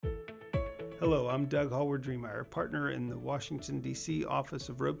Hello, I'm Doug Hallward-Driemeier, partner in the Washington, D.C. office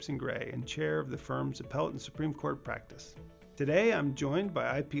of Ropes & Gray and chair of the firm's appellate and Supreme Court practice. Today, I'm joined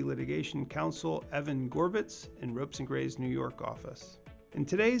by IP litigation counsel Evan Gorvitz in Ropes & Gray's New York office. In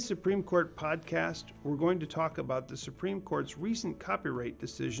today's Supreme Court podcast, we're going to talk about the Supreme Court's recent copyright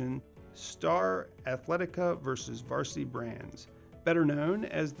decision, Star Athletica versus Varsity Brands, better known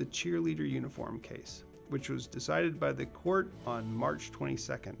as the cheerleader uniform case, which was decided by the court on March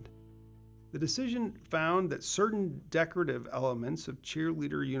 22nd. The decision found that certain decorative elements of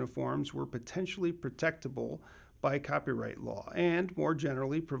cheerleader uniforms were potentially protectable by copyright law and, more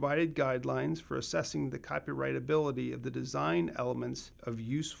generally, provided guidelines for assessing the copyrightability of the design elements of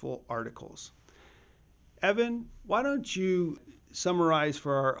useful articles. Evan, why don't you summarize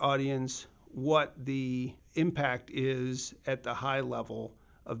for our audience what the impact is at the high level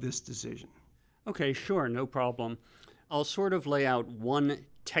of this decision? Okay, sure, no problem. I'll sort of lay out one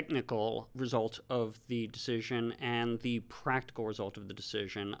technical result of the decision and the practical result of the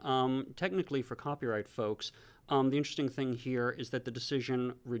decision. Technically, for copyright folks, the interesting thing here is that the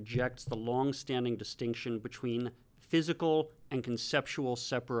decision rejects the long-standing distinction between physical and conceptual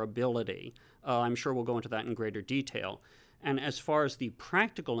separability. I'm sure we'll go into that in greater detail. And as far as the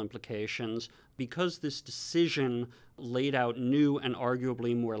practical implications, because this decision laid out new and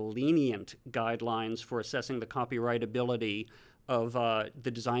arguably more lenient guidelines for assessing the copyrightability of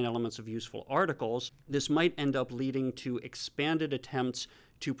the design elements of useful articles, this might end up leading to expanded attempts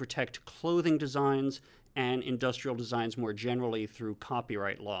to protect clothing designs and industrial designs more generally through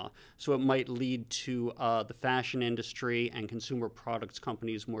copyright law. So it might lead to the fashion industry and consumer products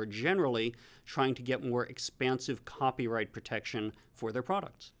companies more generally trying to get more expansive copyright protection for their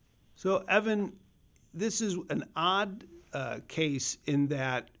products. So, Evan, this is an odd case in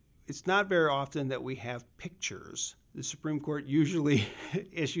that it's not very often that we have pictures. The Supreme Court usually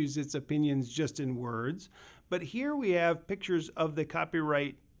issues its opinions just in words, but here we have pictures of the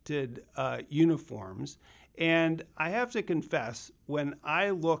copyrighted uniforms. And I have to confess, when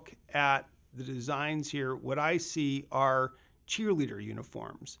I look at the designs here, what I see are cheerleader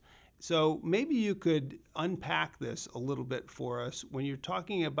uniforms. So maybe you could unpack this a little bit for us. When you're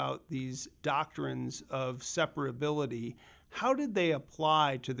talking about these doctrines of separability, how did they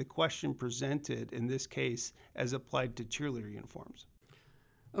apply to the question presented in this case as applied to cheerleader uniforms?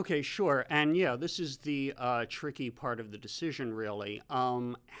 Okay, sure. And yeah, this is the tricky part of the decision, really.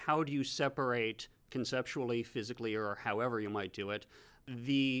 How do you separate conceptually, physically, or however you might do it,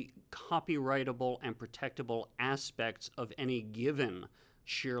 the copyrightable and protectable aspects of any given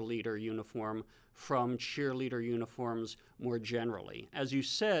cheerleader uniform from cheerleader uniforms more generally? As you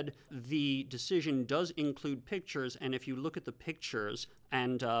said, the decision does include pictures, and if you look at the pictures,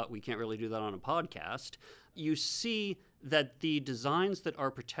 and we can't really do that on a podcast, you see that the designs that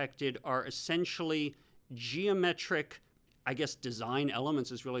are protected are essentially geometric, I guess design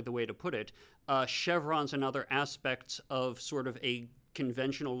elements is really the way to put it, chevrons and other aspects of sort of a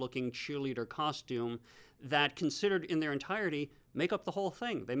conventional-looking cheerleader costume that, considered in their entirety, make up the whole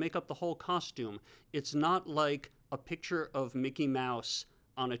thing. They make up the whole costume. It's not like a picture of Mickey Mouse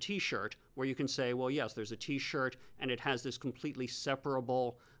on a T-shirt where you can say, well, yes, there's a T-shirt and it has this completely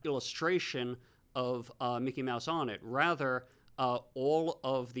separable illustration of Mickey Mouse on it. Rather, all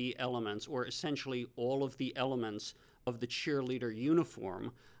of the elements, or essentially all of the elements of the cheerleader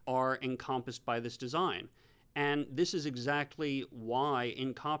uniform, are encompassed by this design. And this is exactly why,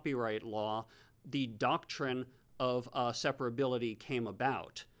 in copyright law, the doctrine of separability came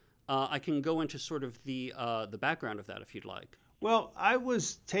about. I can go into sort of the background of that if you'd like. Well, I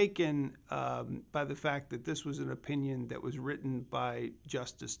was taken by the fact that this was an opinion that was written by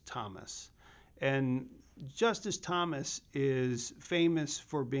Justice Thomas. And Justice Thomas is famous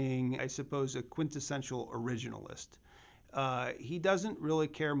for being, I suppose, a quintessential originalist. He doesn't really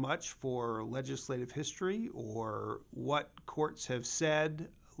care much for legislative history or what courts have said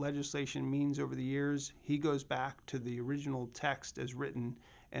legislation means over the years. He goes back to the original text as written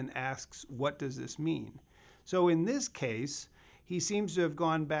and asks, what does this mean? So in this case, he seems to have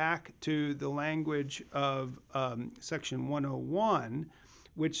gone back to the language of Section 101,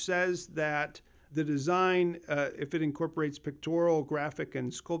 which says that the design, if it incorporates pictorial, graphic,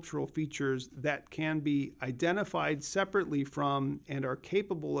 and sculptural features that can be identified separately from and are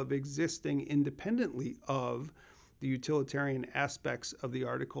capable of existing independently of the utilitarian aspects of the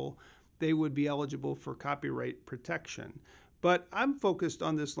article, they would be eligible for copyright protection. But I'm focused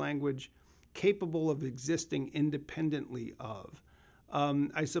on this language, capable of existing independently of.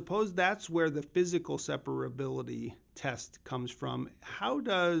 I suppose that's where the physical separability test comes from. How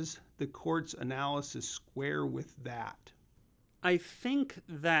does the court's analysis square with that? I think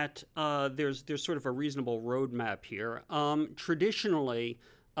that there's sort of a reasonable roadmap here. Traditionally,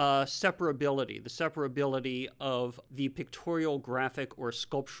 separability, the separability of the pictorial, graphic, or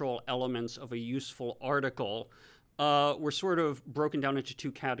sculptural elements of a useful article were sort of broken down into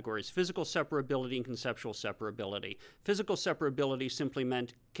two categories: physical separability and conceptual separability. Physical separability simply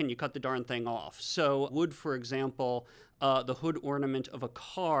meant, can you cut the darn thing off? So would, for example, the hood ornament of a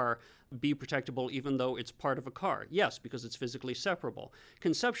car be protectable even though it's part of a car? Yes, because it's physically separable.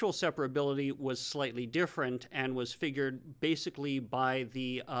 Conceptual separability was slightly different and was figured basically by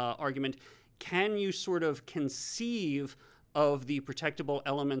the argument, can you sort of conceive of the protectable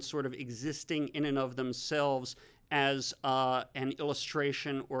elements sort of existing in and of themselves as an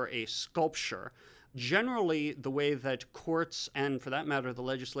illustration or a sculpture? Generally, the way that courts, and for that matter, the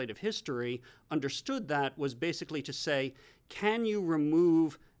legislative history, understood that was basically to say, can you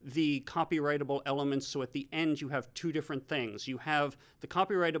remove the copyrightable elements so at the end you have two different things? You have the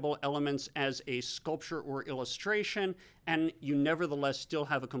copyrightable elements as a sculpture or illustration, and you nevertheless still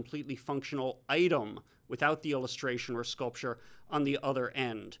have a completely functional item without the illustration or sculpture on the other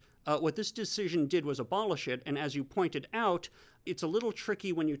end. What this decision did was abolish it, and as you pointed out, it's a little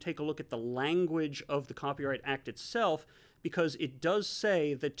tricky when you take a look at the language of the Copyright Act itself, because it does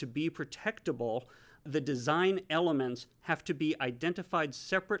say that to be protectable, the design elements have to be identified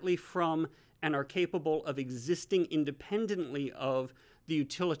separately from and are capable of existing independently of the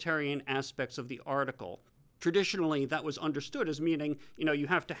utilitarian aspects of the article. Traditionally, that was understood as meaning, you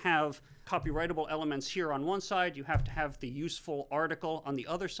have to have copyrightable elements here on one side, you have to have the useful article on the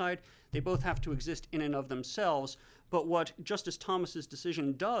other side. They both have to exist in and of themselves. But what Justice Thomas's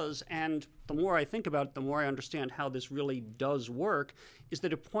decision does, and the more I think about it, the more I understand how this really does work, is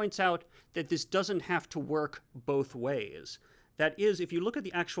that it points out that this doesn't have to work both ways. That is, if you look at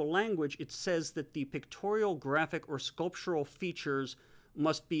the actual language, it says that the pictorial, graphic, or sculptural features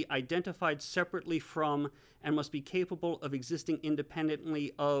must be identified separately from and must be capable of existing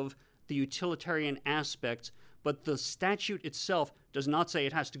independently of the utilitarian aspects, but the statute itself does not say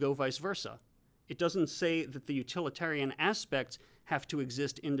it has to go vice versa. It doesn't say that the utilitarian aspects have to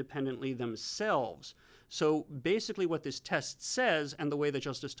exist independently themselves. So basically what this test says, and the way that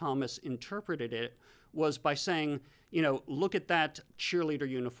Justice Thomas interpreted it, was by saying, look at that cheerleader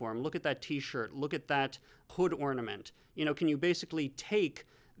uniform, look at that t-shirt, look at that hood ornament. Can you basically take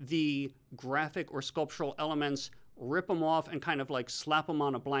the graphic or sculptural elements, rip them off, and kind of like slap them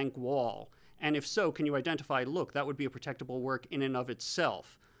on a blank wall? And if so, can you identify, look, that would be a protectable work in and of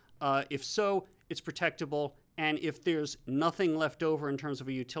itself? If so, it's protectable, and if there's nothing left over in terms of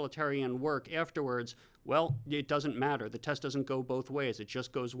a utilitarian work afterwards, well, it doesn't matter. The test doesn't go both ways. It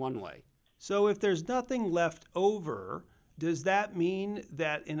just goes one way. So if there's nothing left over, does that mean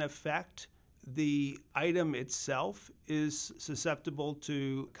that, in effect, the item itself is susceptible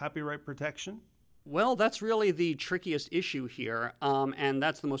to copyright protection? Well, that's really the trickiest issue here, and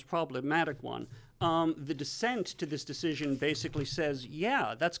that's the most problematic one. The dissent to this decision basically says,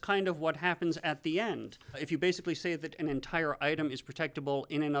 yeah, that's kind of what happens at the end. If you basically say that an entire item is protectable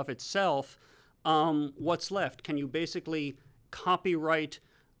in and of itself, what's left? Can you basically copyright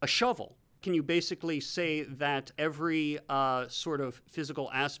a shovel? Can you basically say that every sort of physical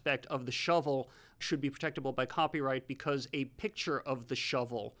aspect of the shovel should be protectable by copyright because a picture of the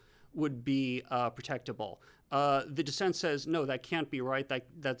shovel would be protectable? The dissent says, no, that can't be right.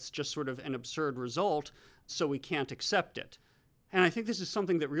 That's just sort of an absurd result, so we can't accept it. And I think this is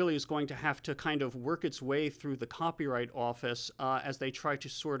something that really is going to have to kind of work its way through the Copyright Office as they try to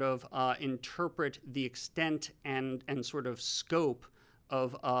sort of interpret the extent and sort of scope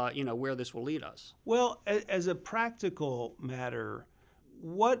of where this will lead us. Well, as a practical matter,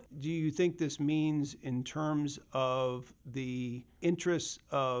 what do you think this means in terms of the interests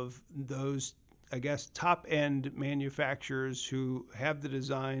of those, I guess, top-end manufacturers who have the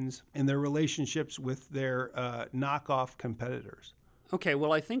designs and their relationships with their knockoff competitors? Okay,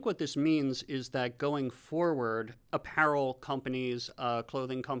 well, I think what this means is that going forward, apparel companies,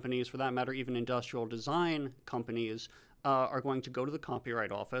 clothing companies, for that matter, even industrial design companies, are going to go to the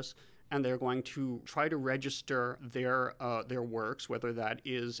Copyright Office, and they're going to try to register their works, whether that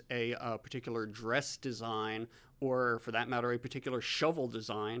is a particular dress design or, for that matter, a particular shovel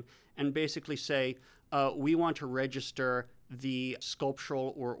design, and basically say, we want to register the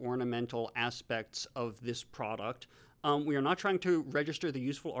sculptural or ornamental aspects of this product. We are not trying to register the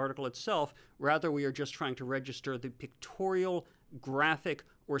useful article itself. Rather, we are just trying to register the pictorial, graphic,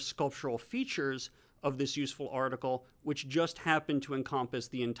 or sculptural features of this useful article, which just happen to encompass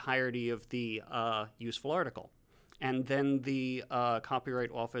the entirety of the useful article. And then the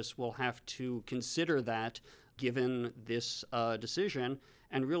Copyright Office will have to consider that given this decision,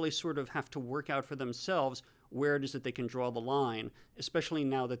 and really sort of have to work out for themselves where it is that they can draw the line, especially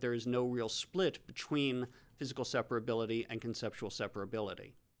now that there is no real split between physical separability and conceptual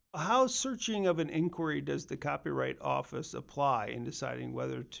separability. How searching of an inquiry does the Copyright Office apply in deciding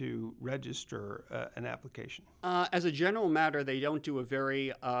whether to register an application? As a general matter, they don't do a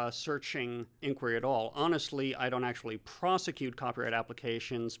very searching inquiry at all. Honestly, I don't actually prosecute copyright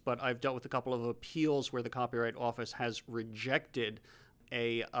applications, but I've dealt with a couple of appeals where the Copyright Office has rejected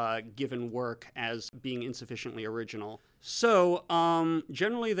a given work as being insufficiently original. So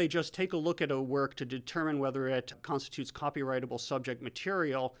generally they just take a look at a work to determine whether it constitutes copyrightable subject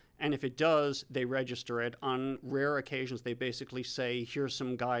material, and if it does, they register it. On rare occasions, they basically say, here's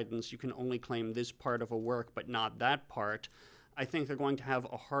some guidance, you can only claim this part of a work, but not that part. I think they're going to have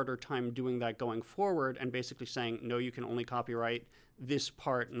a harder time doing that going forward and basically saying, no, you can only copyright this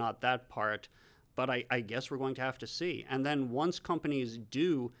part, not that part. But I guess we're going to have to see. And then once companies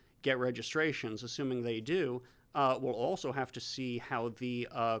do get registrations, assuming they do, we'll also have to see how the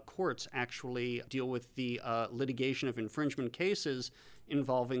courts actually deal with the litigation of infringement cases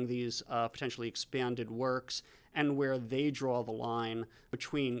involving these potentially expanded works, and where they draw the line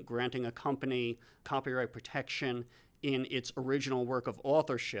between granting a company copyright protection in its original work of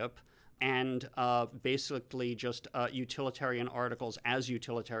authorship and basically just utilitarian articles as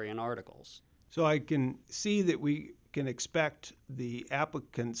utilitarian articles. So I can see that we can expect the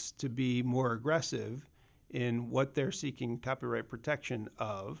applicants to be more aggressive in what they're seeking copyright protection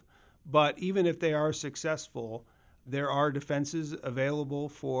of. But even if they are successful, there are defenses available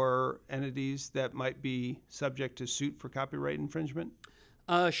for entities that might be subject to suit for copyright infringement?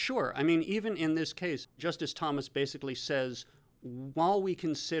 Sure. I mean, even in this case, Justice Thomas basically says, while we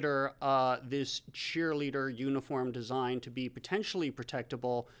consider this cheerleader uniform design to be potentially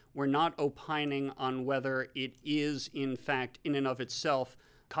protectable, we're not opining on whether it is, in fact, in and of itself,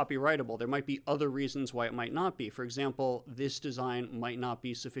 copyrightable. There might be other reasons why it might not be. For example, this design might not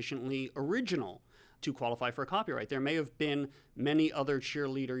be sufficiently original to qualify for copyright. There may have been many other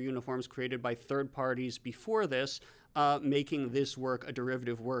cheerleader uniforms created by third parties before this, making this work a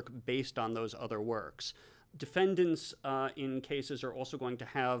derivative work based on those other works. Defendants in cases are also going to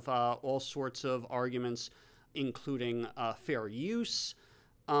have all sorts of arguments, including fair use.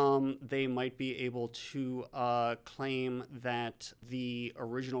 They might be able to claim that the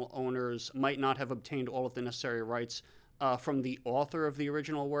original owners might not have obtained all of the necessary rights from the author of the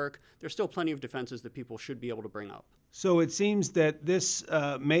original work. There's still plenty of defenses that people should be able to bring up. So it seems that this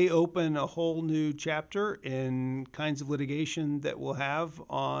may open a whole new chapter in kinds of litigation that we'll have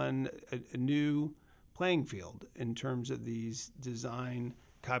on a new playing field in terms of these design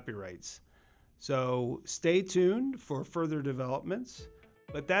copyrights. So stay tuned for further developments.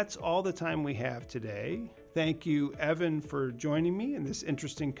 But that's all the time we have today. Thank you, Evan, for joining me in this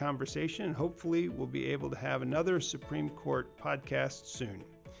interesting conversation. Hopefully, we'll be able to have another Supreme Court podcast soon.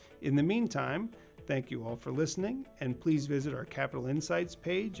 In the meantime, thank you all for listening, and please visit our Capital Insights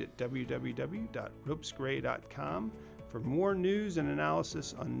page at www.ropesgray.com for more news and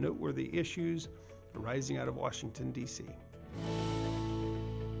analysis on noteworthy issues arising out of Washington, D.C.